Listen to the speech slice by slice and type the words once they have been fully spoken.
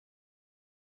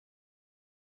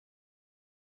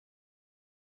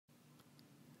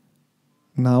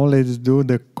Now let's do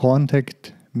the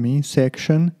Contact Me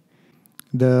section.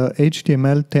 The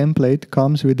HTML template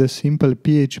comes with a simple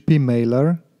PHP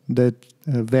mailer that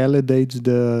validates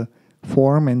the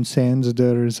form and sends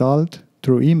the result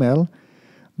through email.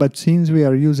 But since we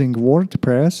are using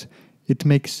WordPress, it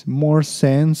makes more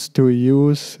sense to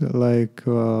use like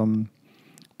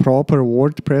proper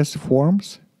WordPress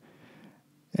forms.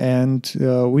 And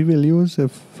we will use a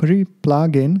free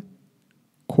plugin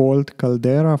called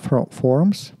Caldera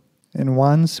Forms. And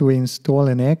once we install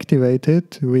and activate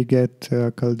it, we get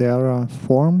Caldera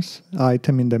Forms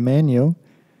item in the menu.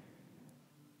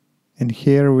 And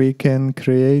here we can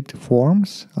create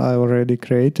forms. I already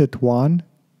created one.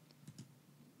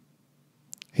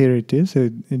 Here it is.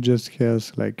 It just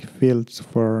has like fields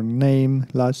for name,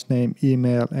 last name,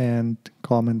 email, and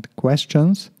comment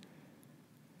questions.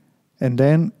 And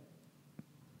then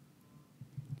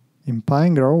in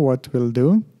Pinegrow, what we'll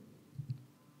do,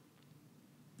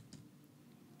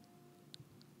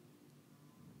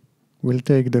 we'll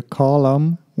take the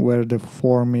column where the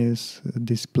form is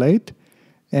displayed,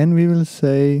 and we will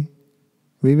say,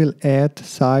 we will add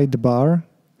sidebar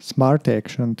smart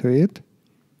action to it.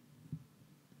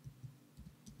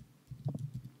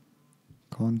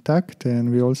 Contact,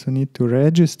 and we also need to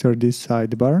register this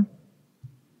sidebar.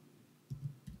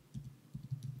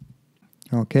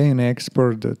 Okay, and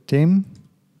export the theme.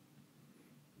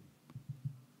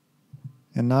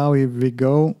 And now if we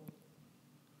go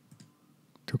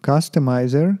to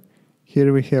Customizer,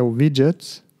 here we have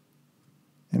widgets,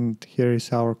 and here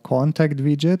is our contact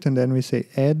widget, and then we say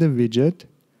add a widget,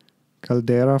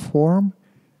 Caldera form,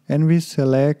 and we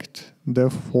select the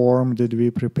form that we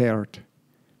prepared.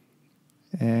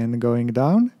 And going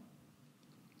down,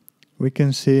 we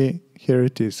can see here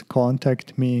it is,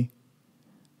 Contact Me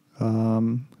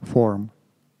form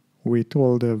with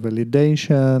all the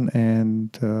validation and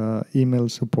email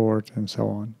support and so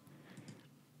on.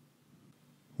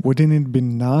 Wouldn't it be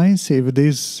nice if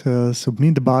this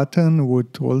submit button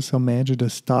would also match the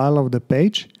style of the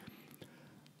page?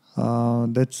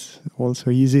 That's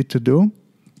also easy to do.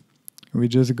 We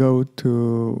just go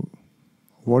to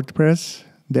WordPress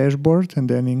dashboard, and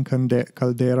then in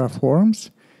Caldera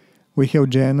Forms we have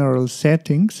general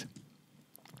settings,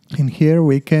 and here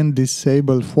we can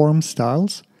disable form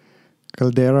styles.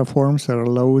 Caldera Forms are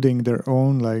loading their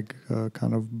own like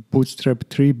kind of Bootstrap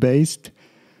 3 based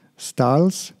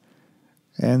styles,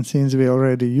 and since we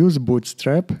already use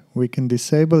Bootstrap, we can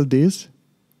disable this.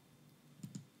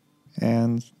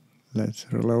 And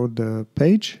let's reload the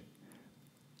page,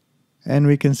 and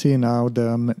we can see now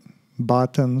the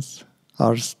buttons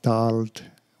are styled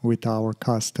with our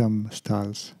custom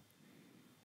styles.